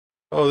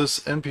Oh, this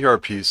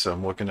NPR piece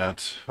I'm looking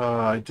at,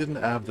 I didn't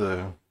have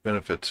the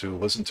benefit to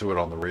listen to it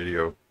on the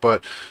radio,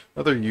 but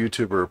another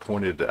YouTuber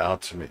pointed it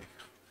out to me.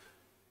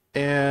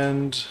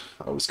 And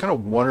I was kind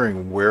of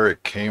wondering where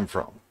it came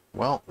from.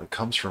 Well, it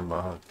comes from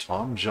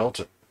Tom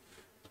Gjelten.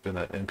 He's been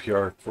an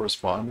NPR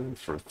correspondent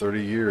for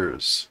 30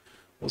 years.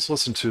 Let's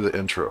listen to the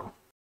intro.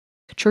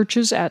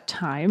 Churches at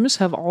times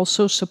have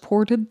also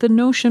supported the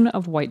notion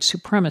of white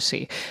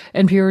supremacy.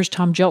 NPR's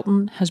Tom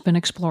Gjelten has been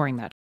exploring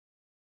that.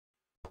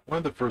 One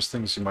of the first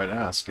things you might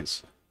ask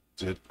is,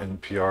 did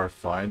NPR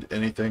find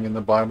anything in the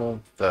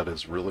Bible that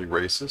is really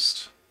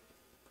racist?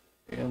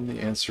 And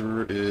the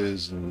answer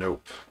is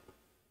nope.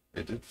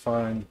 They did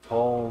find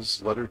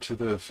Paul's letter to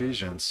the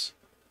Ephesians,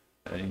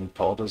 and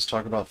Paul does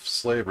talk about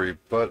slavery,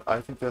 but I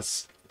think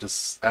that's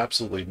just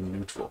absolutely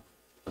neutral,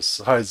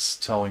 besides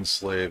telling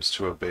slaves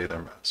to obey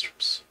their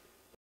masters.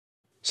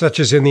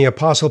 Such as in the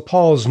Apostle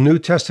Paul's New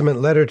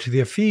Testament letter to the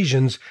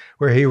Ephesians,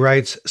 where he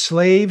writes,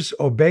 "Slaves,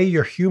 obey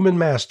your human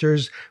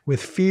masters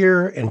with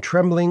fear and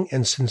trembling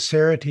and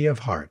sincerity of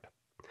heart."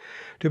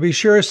 To be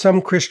sure,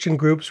 some Christian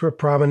groups were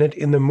prominent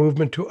in the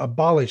movement to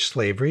abolish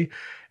slavery,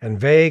 and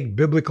vague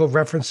biblical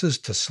references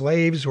to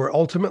slaves were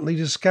ultimately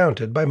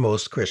discounted by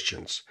most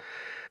Christians.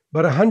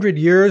 But 100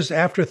 years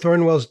after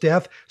Thornwell's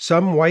death,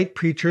 some white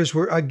preachers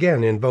were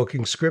again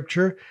invoking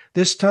Scripture,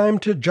 this time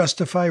to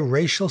justify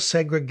racial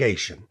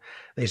segregation.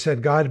 They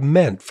said God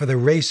meant for the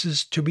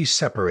races to be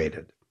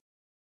separated.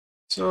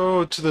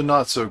 So, to the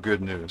not so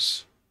good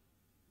news.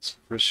 Is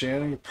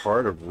Christianity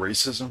part of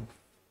racism?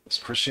 Is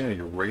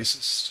Christianity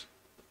racist?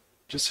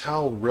 Just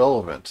how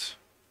relevant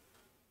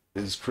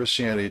is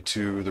Christianity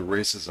to the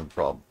racism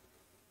problem?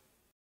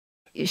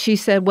 She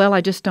said, well, I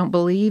just don't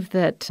believe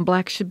that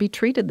blacks should be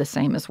treated the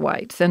same as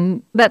whites.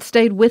 And that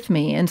stayed with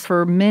me. And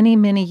for many,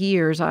 many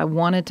years, I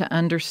wanted to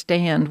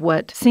understand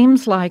what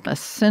seems like a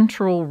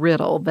central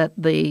riddle, that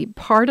the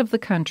part of the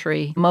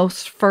country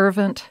most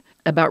fervent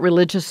about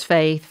religious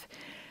faith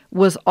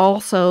was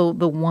also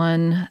the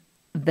one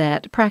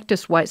that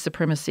practiced white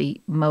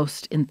supremacy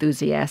most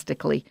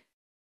enthusiastically.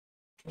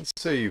 Let's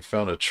say you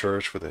found a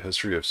church with a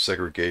history of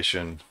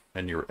segregation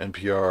and your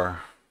NPR.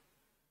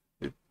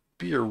 It'd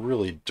be a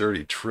really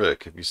dirty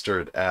trick if you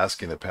started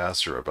asking the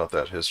pastor about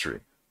that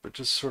history, but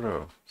just sort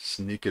of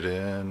sneak it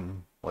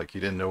in like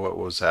you didn't know what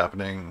was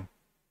happening.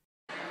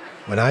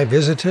 When I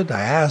visited,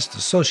 I asked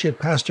Associate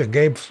Pastor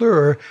Gabe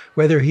Fleurer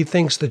whether he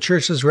thinks the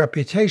church's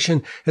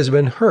reputation has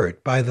been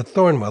hurt by the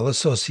Thornwell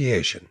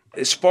Association.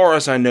 As far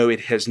as I know,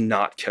 it has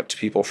not kept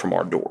people from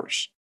our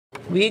doors.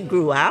 We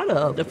grew out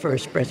of the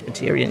First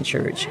Presbyterian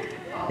Church.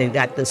 They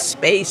got the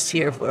space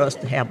here for us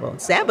to have a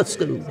Sabbath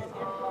school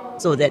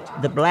so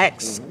that the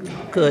blacks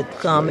could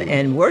come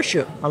and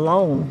worship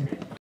alone.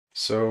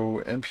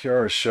 So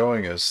NPR is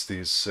showing us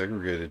these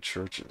segregated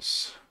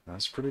churches.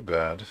 That's pretty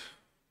bad.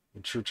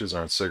 The churches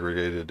aren't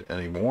segregated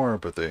anymore,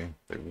 but they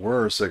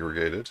were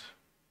segregated.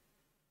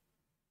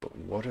 But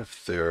what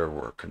if there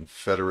were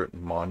Confederate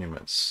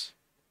monuments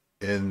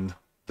in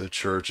the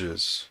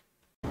churches?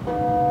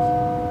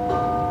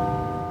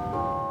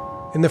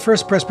 In the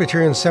First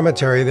Presbyterian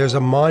Cemetery, there's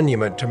a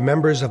monument to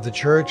members of the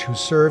church who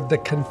served the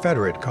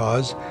Confederate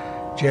cause.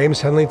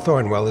 James Henley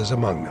Thornwell is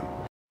among them.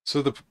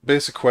 So the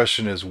basic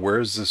question is,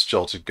 where's this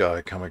Gjelten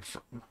guy coming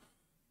from?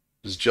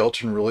 Does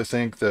Gjelten really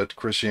think that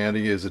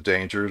Christianity is a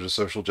danger to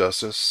social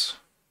justice?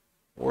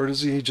 Or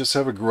does he just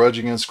have a grudge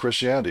against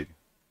Christianity?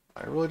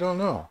 I really don't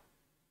know.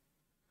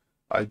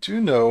 I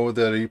do know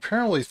that he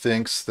apparently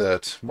thinks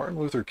that Martin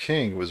Luther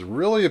King was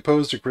really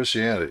opposed to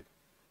Christianity.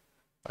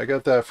 I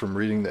got that from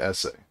reading the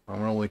essay. I'm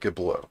going to link it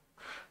below.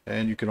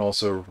 And you can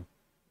also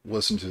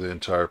listen to the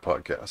entire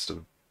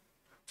podcast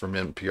from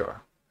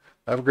NPR.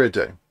 Have a great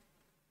day.